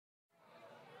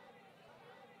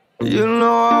You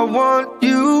know I want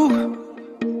you.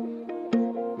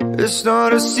 It's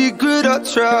not a secret I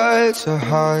try to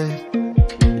hide.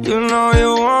 You know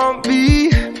you want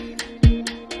me,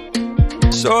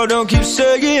 so don't keep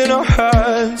saying our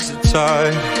hands are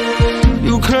tied.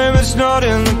 You claim it's not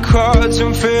in the cards,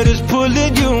 and fate is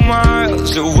pulling you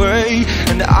miles away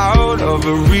and out of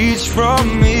reach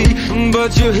from me.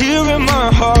 But you're here in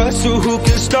my heart, so who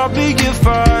can stop me if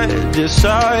I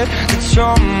decide that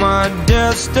you're my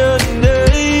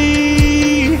destiny?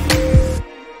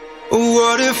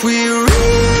 What if we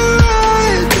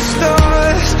rewrite the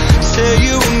stars? Say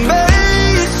you were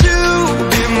made to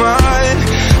be mine.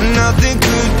 Nothing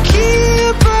could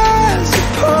keep us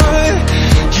apart.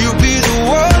 You be the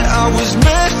one I was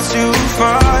meant to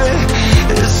find.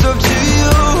 It's up to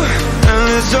you, and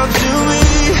it's up to me.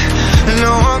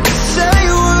 No one can say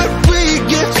what we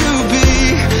get to be.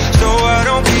 So why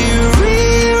don't we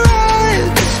rewrite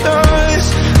the stars?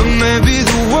 Or maybe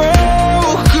the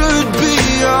world could be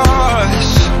ours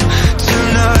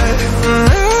tonight.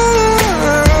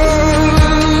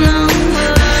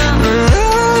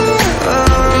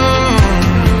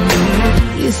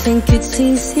 You think it's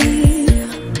easy?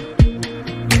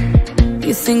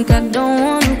 You think I don't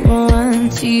wanna run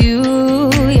to you,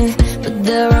 yeah. But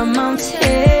there are mountains,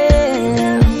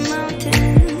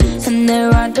 and there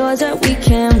are doors that we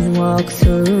can walk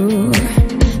through.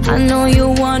 I know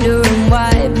you're wondering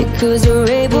why, because we're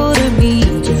able to be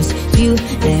just you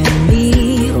and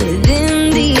me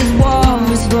within these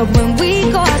walls. But when we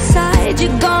go outside,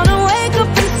 you're gonna wake up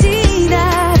and see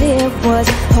that it was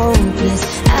hopeless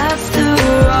after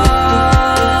all.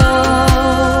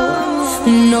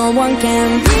 No one can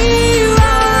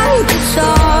rewrite the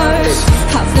stars.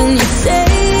 How can you say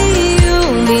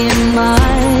you'll be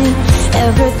mine?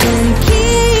 Everything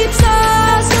keeps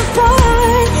us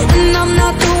apart, and I'm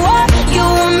not the one you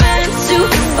were meant to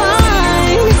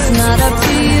find. It's not up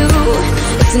to you,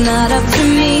 it's not up to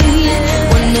me,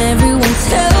 when everyone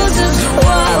tells us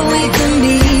what we can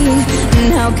be. And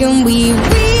how can we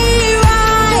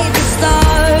rewrite the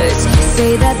stars?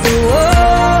 Say that the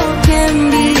world can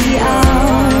be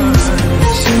ours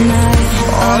tonight.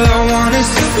 All I want is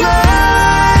to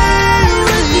fly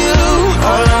with you.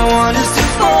 All I want is to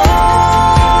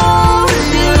fall with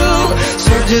you.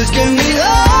 So just give me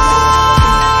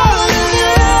all of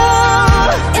you.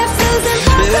 It feels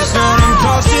impossible. It's not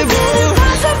impossible.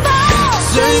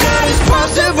 Say that it's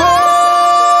possible.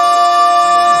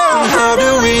 How do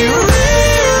we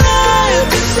rewrite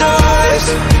the stars?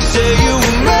 Say you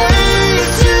were made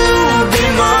to be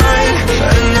mine,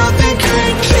 and nothing can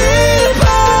keep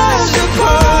us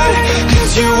apart.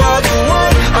 'Cause you are the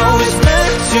one I was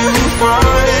meant to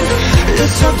find.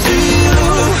 It's up to you,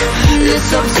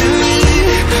 it's up to me.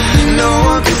 No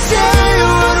one can say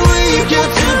what we get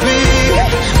to be.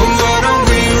 Why don't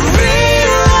we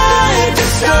rewrite the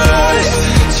stars?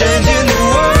 Changing the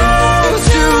world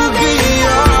to be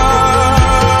ours.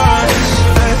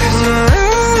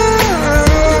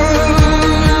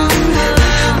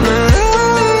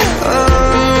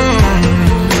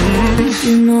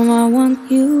 You know I want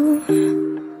you.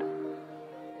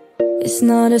 It's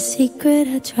not a secret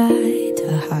I try to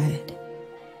hide,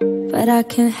 but I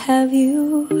can't have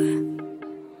you.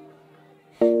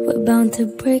 We're bound to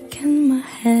break and my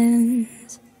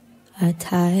hands are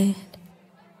tied.